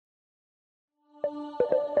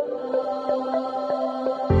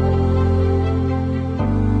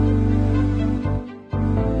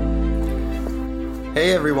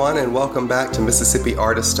Hey everyone, and welcome back to Mississippi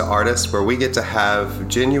Artist to Artist, where we get to have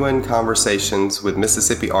genuine conversations with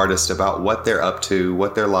Mississippi artists about what they're up to,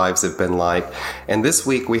 what their lives have been like. And this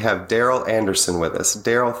week we have Darryl Anderson with us.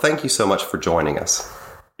 Darryl, thank you so much for joining us.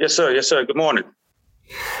 Yes, sir. Yes, sir. Good morning.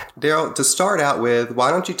 Darryl, to start out with, why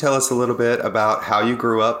don't you tell us a little bit about how you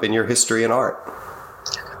grew up and your history in art?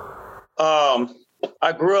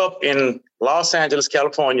 I grew up in Los Angeles,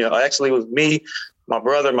 California. Actually, it was me, my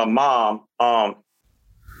brother, and my mom.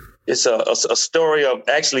 It's a story of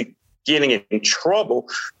actually getting in trouble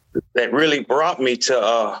that really brought me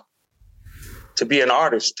to be an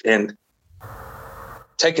artist and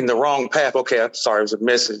taking the wrong path. Okay, I'm sorry, it was a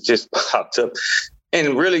message just popped up.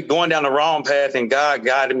 And really going down the wrong path, and God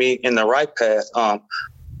guided me in the right path.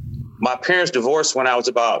 My parents divorced when I was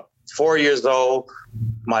about 4 years old.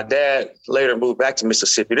 My dad later moved back to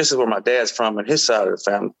Mississippi. This is where my dad's from and his side of the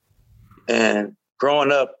family. And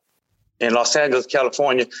growing up in Los Angeles,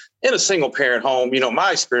 California, in a single parent home,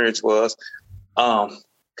 my experience was kind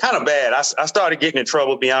of bad. I started getting in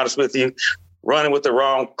trouble, to be honest with you, running with the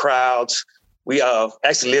wrong crowds. We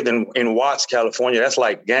actually lived in Watts, California. That's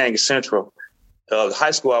like gang central. The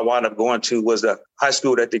high school I wound up going to was the high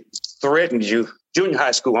school that they threatened you. Junior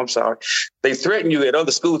high school, I'm sorry. They threatened you at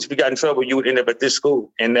other schools. If you got in trouble, you would end up at this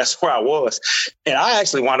school. And that's where I was. And I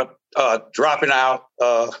actually wound up dropping out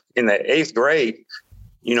in the 8th grade.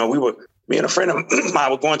 Me and a friend of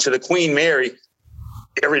mine were going to the Queen Mary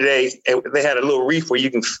every day. And they had a little reef where you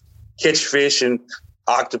can catch fish and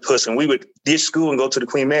octopus. And we would ditch school and go to the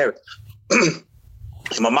Queen Mary.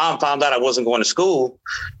 My mom found out I wasn't going to school.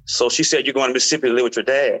 So she said, "You're going to Mississippi to live with your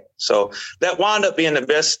dad." So that wound up being the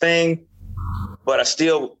best thing. But I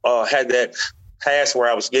still had that past where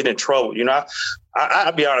I was getting in trouble.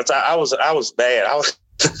 I'll be honest, I was bad.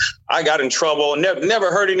 I got in trouble,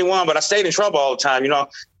 never hurt anyone, but I stayed in trouble all the time.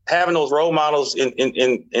 Having those role models in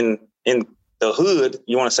the hood,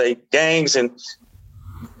 you want to say, gangs and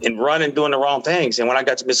running, doing the wrong things. And when I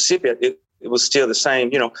got to Mississippi, it was still the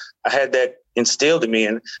same. I had that instilled in me.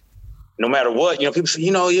 And no matter what, people say,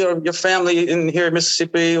 your family in here in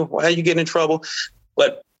Mississippi, why are you getting in trouble?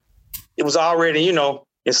 But it was already,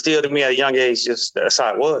 instilled in me at a young age. Just that's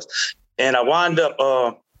how it was. And I wound up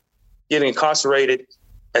getting incarcerated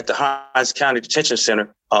at the Hinds County Detention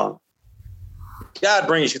Center. God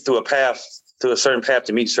brings you through a certain path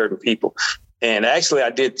to meet certain people. And actually, I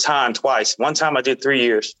did time twice. One time I did 3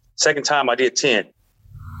 years. Second time I did 10.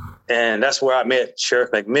 And that's where I met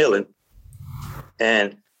Sheriff McMillan.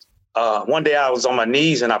 And one day I was on my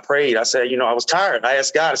knees and I prayed. I said, I was tired. I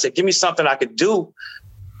asked God, I said, give me something I could do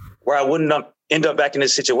where I wouldn't end up back in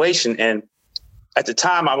this situation. And at the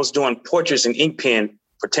time I was doing portraits and ink pen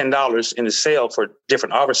for $10 in the cell for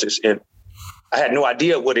different officers. And I had no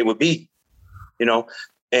idea what it would be,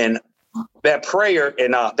 and that prayer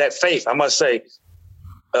and that faith, I must say,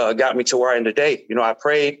 got me to where I am today. I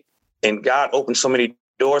prayed and God opened so many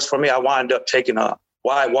doors for me. I wound up taking a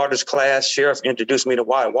Wide Waters class. Sheriff introduced me to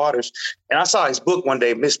Wide Waters. And I saw his book one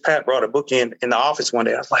day. Miss Pat brought a book in the office one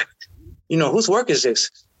day. I was like, whose work is this?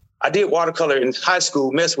 I did watercolor in high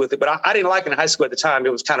school, messed with it, but I didn't like it in high school at the time.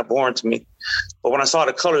 It was kind of boring to me. But when I saw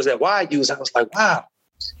the colors that Wide used, I was like, wow.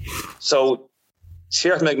 So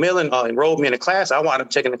Sheriff McMillan enrolled me in a class. I wound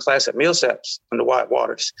up taking the class at Millsaps under Wide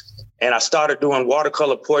Waters. And I started doing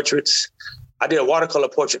watercolor portraits. I did a watercolor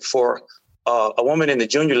portrait for a woman in the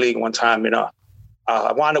junior league one time. And I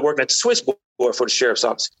wound up working at the switchboard for the sheriff's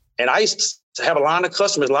office. And I used to have a line of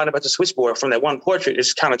customers lined up at the switchboard from that one portrait. It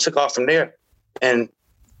just kind of took off from there. And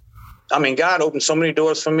God opened so many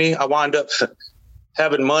doors for me. I wound up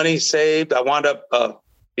having money saved. I wound up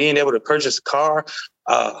being able to purchase a car.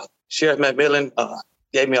 Sheriff McMillan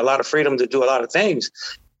gave me a lot of freedom to do a lot of things.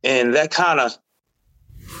 And that kind of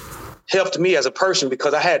helped me as a person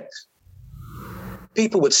because I had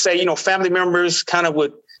people would say, family members kind of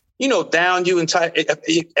would, down you and at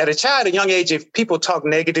a young age, if people talk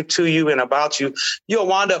negative to you and about you, you'll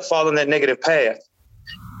wind up following that negative path.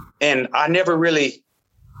 And I never really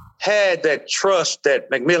had that trust that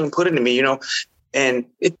McMillan put into me, and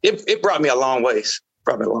it brought me a long ways.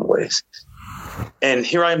 And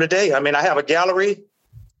here I am today. I have a gallery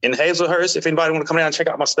in Hazelhurst. If anybody want to come down and check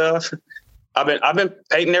out my stuff, I've been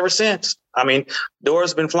painting ever since.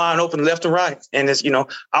 Doors have been flying open left and right. And it's,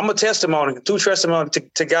 I'm a testimony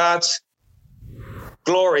to God's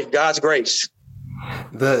glory, God's grace.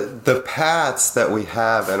 The paths that we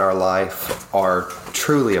have in our life are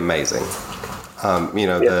truly amazing.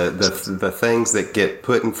 The things that get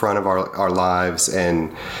put in front of our lives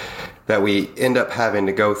and that we end up having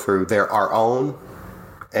to go through, they're our own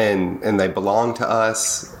and they belong to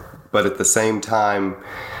us. But at the same time,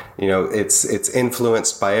 it's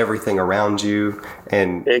influenced by everything around you.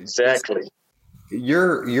 And exactly.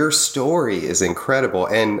 Your story is incredible.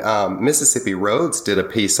 And Mississippi Roads did a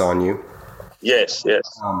piece on you. Yes, yes.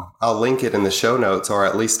 I'll link it in the show notes, or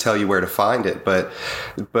at least tell you where to find it. But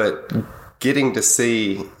getting to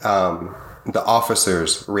see the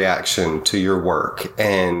officers' reaction to your work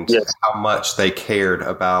and yes. how much they cared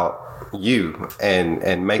about you and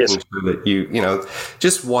making yes. sure that you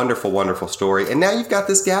just wonderful story. And now you've got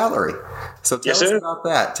this gallery. So tell us about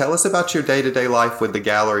that. Tell us about your day-to-day life with the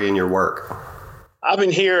gallery and your work. I've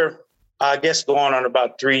been here, I guess, going on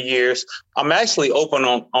about 3 years. I'm actually open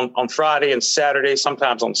on Friday and Saturday,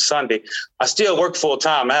 sometimes on Sunday. I still work full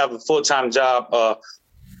time. I have a full-time job.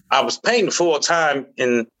 I was painting full time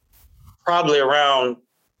in probably around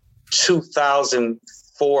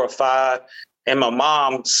 2004 or 5. And my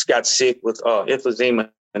mom got sick with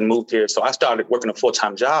emphysema and moved here. So I started working a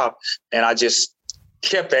full-time job, and I just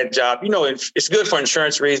kept that job. It's good for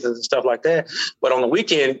insurance reasons and stuff like that. But on the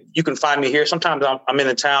weekend, you can find me here. Sometimes I'm in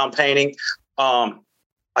the town painting. I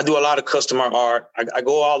do a lot of customer art. I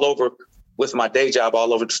go all over with my day job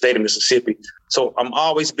all over the state of Mississippi. So I'm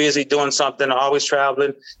always busy doing something, always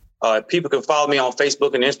traveling. People can follow me on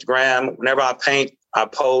Facebook and Instagram. Whenever I paint, I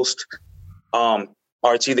post,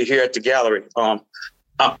 or it's either here at the gallery.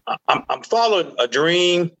 I'm following a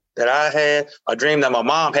dream that I had, a dream that my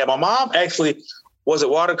mom had. My mom actually was a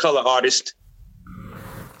watercolor artist.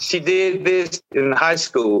 She did this in high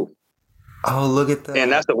school. Oh, look at that.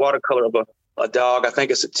 And that's the watercolor of a dog. I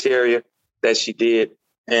think it's a terrier that she did.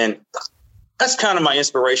 And that's kind of my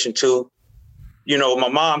inspiration too. My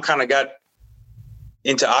mom kind of got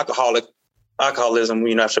into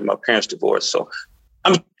alcoholism, after my parents divorced. So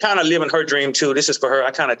I'm kind of living her dream too. This is for her.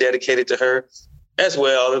 I kind of dedicated to her as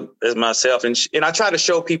well as myself. And I try to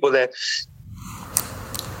show people that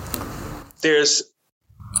there's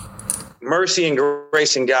mercy and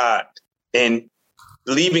grace in God, and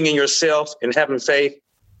believing in yourself and having faith.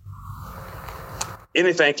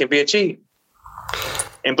 Anything can be achieved.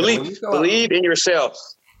 And believe in yourself.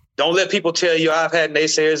 Don't let people tell you I've had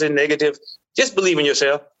naysayers and negative. Just believe in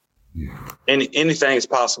yourself. And anything is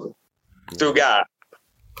possible through God.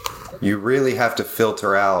 You really have to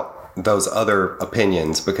filter out those other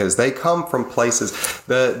opinions because they come from places.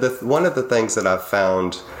 The one of the things that I've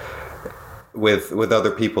found with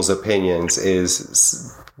other people's opinions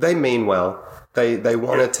is they mean well. They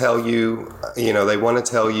want to tell you, they want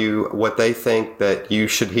to tell you what they think that you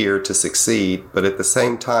should hear to succeed. But at the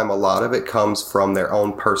same time, a lot of it comes from their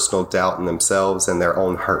own personal doubt in themselves and their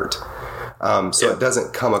own hurt. It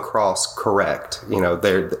doesn't come across correct.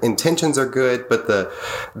 Their intentions are good, but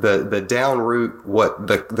the down root, what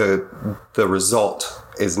the result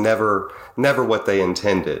is never what they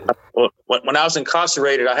intended. When I was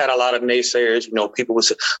incarcerated, I had a lot of naysayers. People would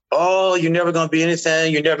say, "Oh, you're never going to be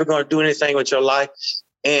anything. You're never going to do anything with your life."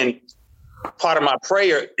 And part of my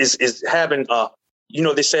prayer is having,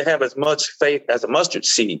 they say have as much faith as a mustard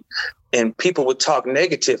seed. And people would talk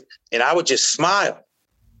negative, and I would just smile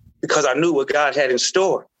because I knew what God had in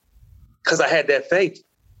store, because I had that faith.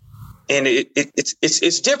 And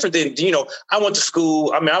it's different than, I went to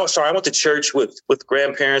school. I went to church with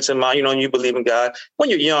grandparents and you believe in God. When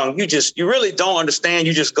you're young, you really don't understand.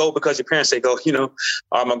 You just go because your parents say go,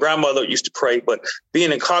 or my grandmother used to pray. But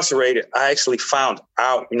being incarcerated, I actually found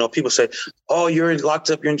out, people say, "Oh, you're locked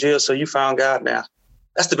up, you're in jail, so you found God now."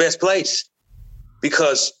 That's the best place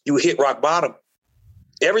because you hit rock bottom.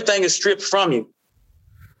 Everything is stripped from you.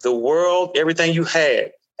 The world, everything you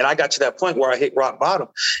had. And I got to that point where I hit rock bottom.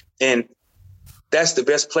 And that's the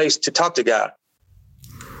best place to talk to God.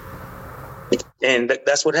 And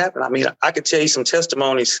that's what happened. I mean, I could tell you some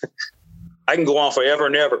testimonies. I can go on forever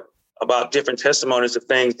and ever about different testimonies of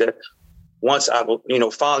things that once I,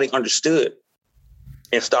 finally understood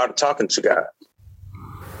and started talking to God.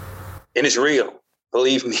 And it's real.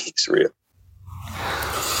 Believe me, it's real.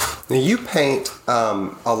 Now you paint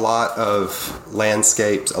a lot of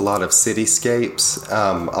landscapes, a lot of cityscapes,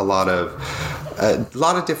 a lot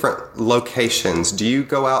of different locations. Do you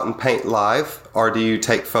go out and paint live, or do you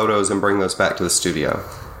take photos and bring those back to the studio?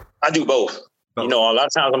 I do both. A lot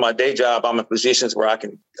of times on my day job, I'm in positions where I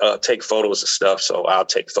can take photos of stuff. So I'll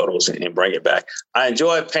take photos and bring it back. I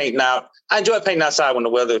enjoy painting out. I enjoy painting outside when the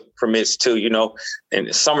weather permits too. In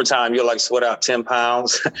the summertime, you'll sweat out 10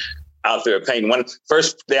 pounds. Out there painting. When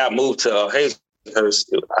first day I moved to Hazelhurst,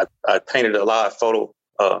 I painted a live photo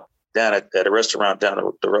down at a restaurant down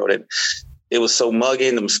the road. And it was so muggy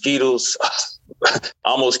and the mosquitoes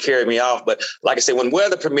almost carried me off. But like I said, when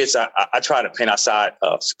weather permits, I try to paint outside.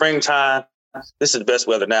 Springtime, this is the best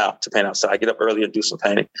weather now to paint outside. Get up early and do some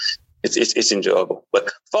painting. it's enjoyable.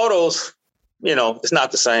 But photos, it's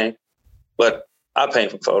not the same. But I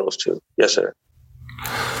paint for photos too. Yes, sir.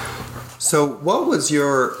 So what was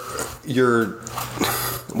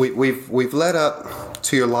we've led up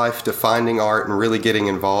to your life to finding art and really getting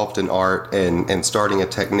involved in art and starting a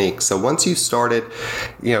technique. So once you started,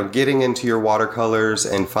 getting into your watercolors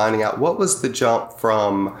and finding out, what was the jump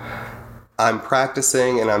from I'm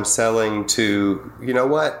practicing and I'm selling to,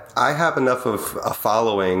 I have enough of a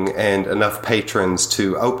following and enough patrons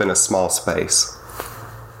to open a small space?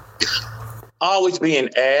 Always being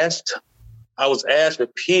asked. I was asked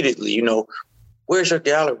repeatedly, where's your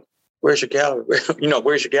gallery? Where's your gallery?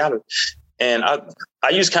 Where's your gallery? And I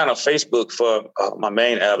used kind of Facebook for my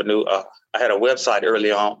main avenue. I had a website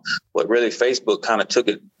early on, but really Facebook kind of took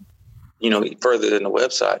it, further than the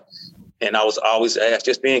website. And I was always asked,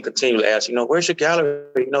 just being continually asked, where's your gallery?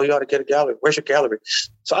 You ought to get a gallery. Where's your gallery?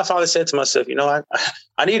 So I finally said to myself,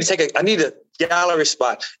 I need a gallery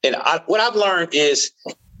spot. And what I've learned is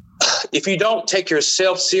if you don't take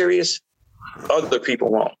yourself serious, other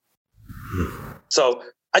people won't. So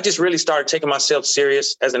I just really started taking myself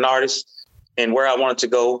serious as an artist and where I wanted to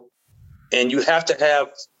go. And you have to have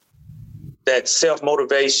that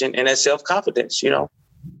self-motivation and that self-confidence,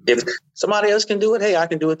 If somebody else can do it, hey, I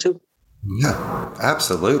can do it too. Yeah,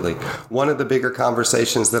 absolutely. One of the bigger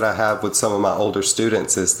conversations that I have with some of my older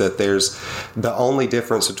students is that there's the only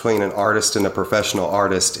difference between an artist and a professional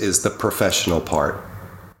artist is the professional part.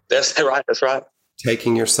 That's right. That's right.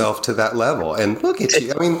 Taking yourself to that level. And look at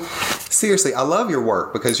you. I mean, seriously, I love your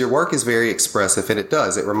work because your work is very expressive, and it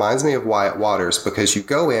does. It reminds me of Wyatt Waters because you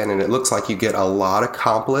go in and it looks like you get a lot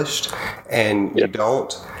accomplished, and you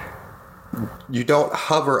don't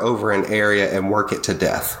hover over an area and work it to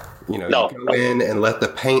death. You go in and let the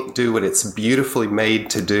paint do what it's beautifully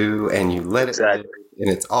made to do, and you let it do, and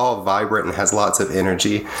it's all vibrant and has lots of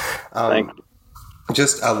energy. Thank you.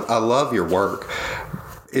 I love your work.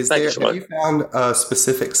 Have you found a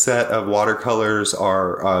specific set of watercolors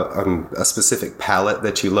or a specific palette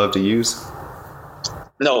that you love to use?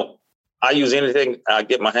 No, I use anything I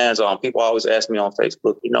get my hands on. People always ask me on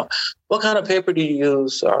Facebook, what kind of paper do you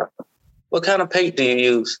use, or what kind of paint do you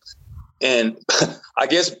use? And I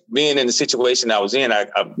guess being in the situation I was in,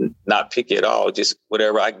 I'm not picky at all. Just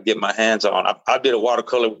whatever I can get my hands on. I did a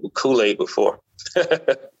watercolor with Kool-Aid before.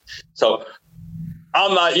 So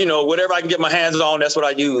I'm not, whatever I can get my hands on, that's what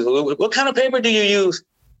I use. What kind of paper do you use?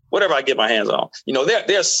 Whatever I get my hands on.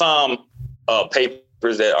 There's some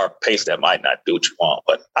papers that are paints that might not do what you want,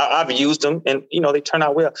 but I've used them and, they turn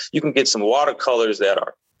out well. You can get some watercolors that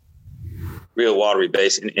are real watery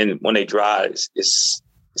based, and when they dry,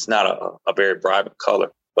 it's not a very vibrant color.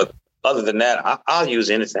 But other than that, I'll use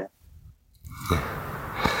anything.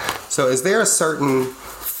 So is there a certain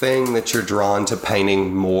thing that you're drawn to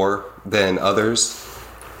painting more than others?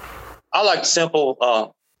 I like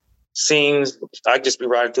simple scenes. I just be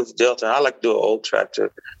riding through the Delta. I like to do an old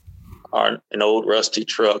tractor or an old rusty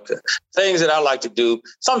truck. Things that I like to do.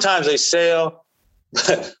 Sometimes they sell,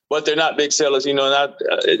 but they're not big sellers.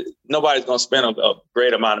 Nobody's going to spend a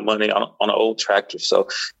great amount of money on an old tractor. So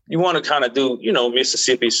you want to kind of do,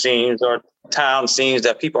 Mississippi scenes or town scenes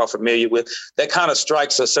that people are familiar with. That kind of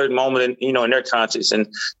strikes a certain moment in their conscience.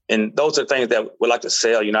 And those are things that we like to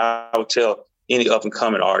sell. I would tell any up and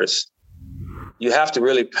coming artist, you have to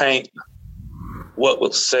really paint what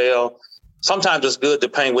will sell. Sometimes it's good to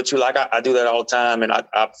paint what you like. I do that all the time, and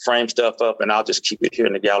I frame stuff up and I'll just keep it here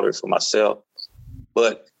in the gallery for myself.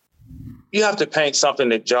 But you have to paint something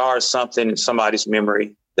that jars something in somebody's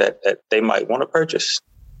memory that they might want to purchase.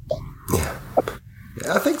 Yeah.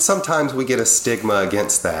 I think sometimes we get a stigma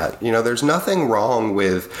against that. There's nothing wrong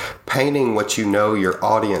with painting what your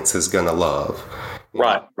audience is going to love.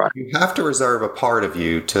 Right. You have to reserve a part of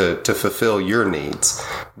you to fulfill your needs.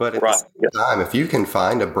 But at the same time, if you can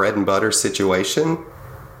find a bread and butter situation,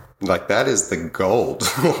 like that is the gold.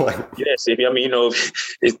 Yes,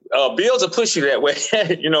 bills will push you that way.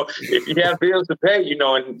 If you have bills to pay,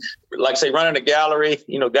 and like say running a gallery,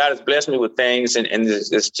 God has blessed me with things and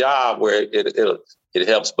this job where it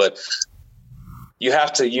helps. But you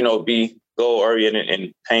have to, be goal oriented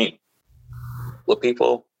and paint what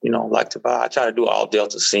people, like to buy. I try to do all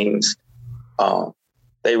Delta scenes.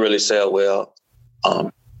 They really sell well.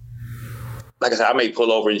 Like I said, I may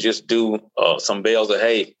pull over and just do some bales of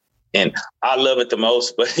hay. And I love it the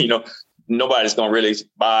most, but, nobody's going to really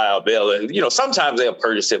buy a bale. Sometimes they'll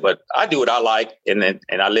purchase it, but I do what I like, and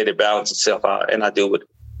I let it balance itself out, and I do what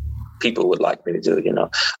people would like me to do.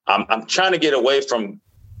 I'm trying to get away from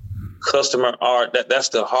customer art. That's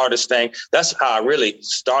the hardest thing. That's how I really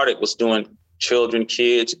started, was doing children,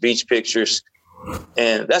 kids, beach pictures.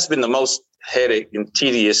 And that's been the most headache and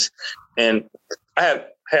tedious. And I have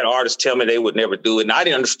had artists tell me they would never do it. And I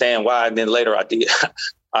didn't understand why. And then later I did.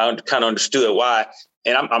 I kind of understood why.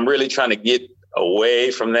 And I'm really trying to get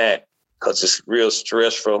away from that because it's real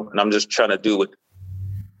stressful. And I'm just trying to do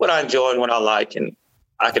what I enjoy and what I like. And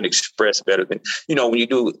I can express better than, when you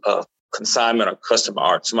do a consignment or custom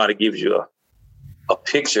art, somebody gives you a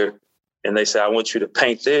picture and they say, I want you to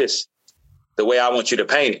paint this the way I want you to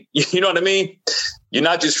paint it. You know what I mean? You're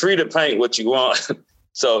not just free to paint what you want.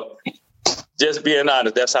 So just being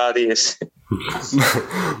honest, that's how it is.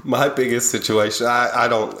 My biggest situation, I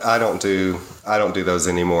don't do those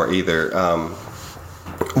anymore either.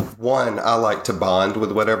 One, I like to bond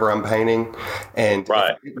with whatever I'm painting, and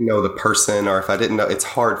right. If I didn't know the person, or if I didn't know, it's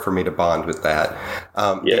hard for me to bond with that.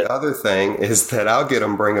 The other thing is that I'll get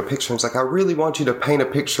them bring a picture. And it's like, I really want you to paint a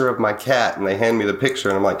picture of my cat, and they hand me the picture,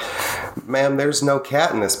 and I'm like, ma'am, there's no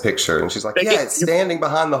cat in this picture. And she's like, it's standing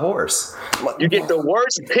behind the horse. Like, you get the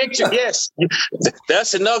worst picture. Yes,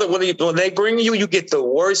 that's another one. When they bring you get the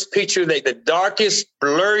worst picture, the darkest,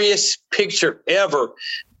 blurriest picture ever,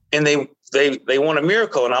 and they want a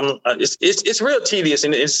miracle, and it's real tedious,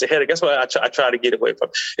 and it's a headache. That's why I try to get away from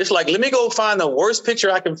it. It's like, let me go find the worst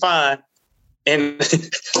picture I can find, and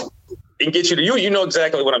and get you to you know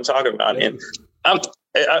exactly what I'm talking about, and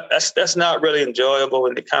that's not really enjoyable,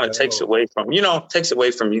 and it kind of takes away from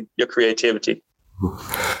your creativity.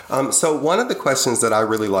 So one of the questions that I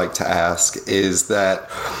really like to ask is that,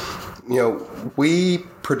 we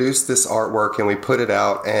produce this artwork and we put it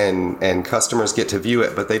out and customers get to view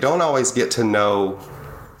it, but they don't always get to know,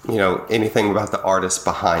 anything about the artist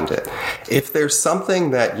behind it. If there's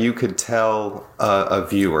something that you could tell a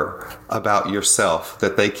viewer about yourself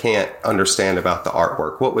that they can't understand about the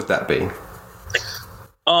artwork, what would that be?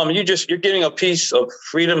 You're getting a piece of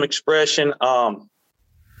freedom expression, a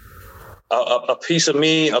piece of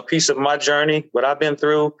me, a piece of my journey, what I've been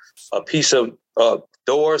through, a piece of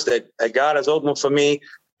doors that God has opened for me.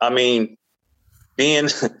 I mean, being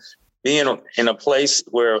in a place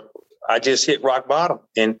where I just hit rock bottom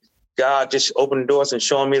and God just opened doors and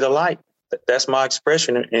showing me the light. That's my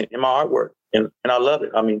expression in my artwork. And I love it.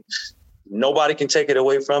 I mean, nobody can take it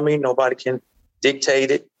away from me. Nobody can dictate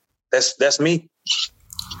it. That's me.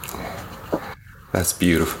 That's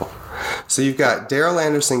beautiful. So you've got Darryl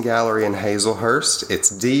Anderson Gallery in Hazelhurst. It's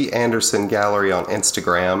D. Anderson Gallery on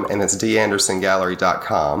Instagram, and it's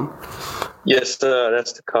dandersongallery.com. Yes,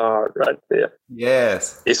 that's the card right there.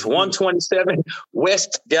 Yes. It's 127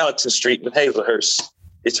 West Gallatin Street in Hazelhurst.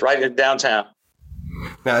 It's right in downtown.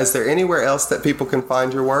 Now, is there anywhere else that people can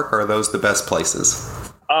find your work, or are those the best places?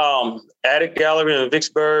 Attic Gallery in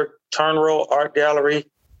Vicksburg, Turnrow Art Gallery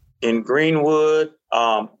in Greenwood.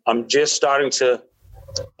 I'm just starting to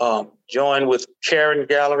join with Karen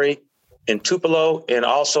Gallery in Tupelo, and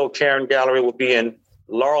also Karen Gallery will be in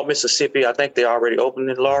Laurel, Mississippi. I think they already opened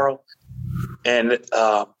in Laurel. And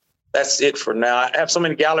that's it for now. I have so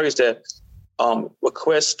many galleries that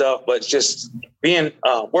request stuff, but just being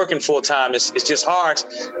working full time, it's just hard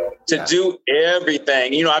to do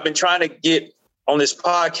everything. I've been trying to get on this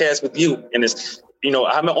podcast with you, and it's, I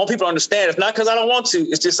want people to understand. It's not because I don't want to.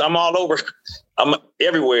 It's just I'm all over. I'm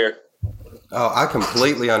everywhere. Oh, I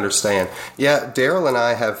completely understand. Yeah, Darryl and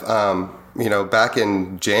I have, back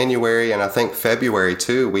in January and I think February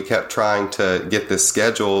too, we kept trying to get this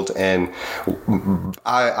scheduled, and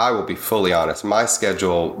I will be fully honest, my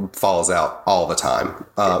schedule falls out all the time.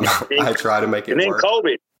 I try to make it work. And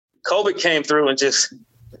then COVID came through and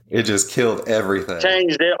it just killed everything.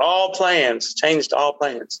 Changed all plans.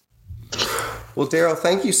 Well, Darryl,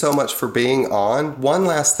 thank you so much for being on. One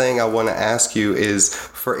last thing I want to ask you is,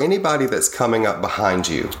 for anybody that's coming up behind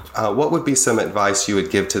you, what would be some advice you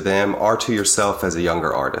would give to them or to yourself as a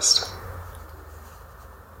younger artist?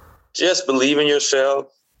 Just believe in yourself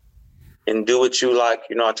and do what you like.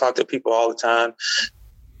 I talk to people all the time.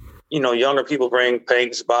 Younger people bring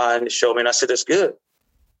paintings by and show me, and I said, that's good.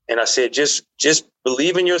 And I said, just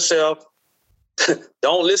believe in yourself.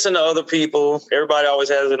 Don't listen to other people. Everybody always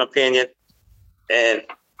has an opinion, and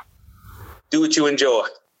do what you enjoy.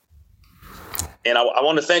 And I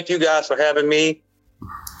want to thank you guys for having me.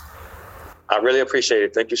 I really appreciate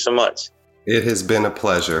it. Thank you so much. It has been a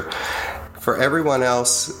pleasure. For everyone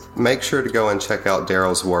else, make sure to go and check out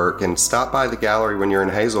Darryl's work and stop by the gallery when you're in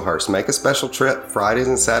Hazelhurst. Make a special trip. Fridays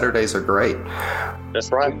and Saturdays are great.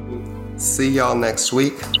 That's right. See y'all next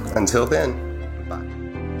week. Until then.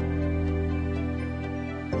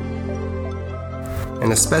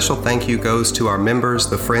 And a special thank you goes to our members,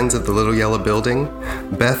 the Friends of the Little Yellow Building,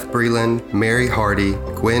 Beth Breland, Mary Hardy,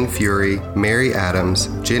 Gwen Fury, Mary Adams,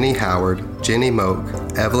 Jenny Howard, Jenny Moak,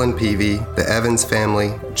 Evelyn Peavy, the Evans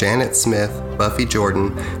family, Janet Smith, Buffy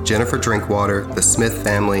Jordan, Jennifer Drinkwater, the Smith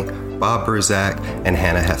family, Bob Bruzak, and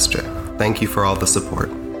Hannah Hester. Thank you for all the support.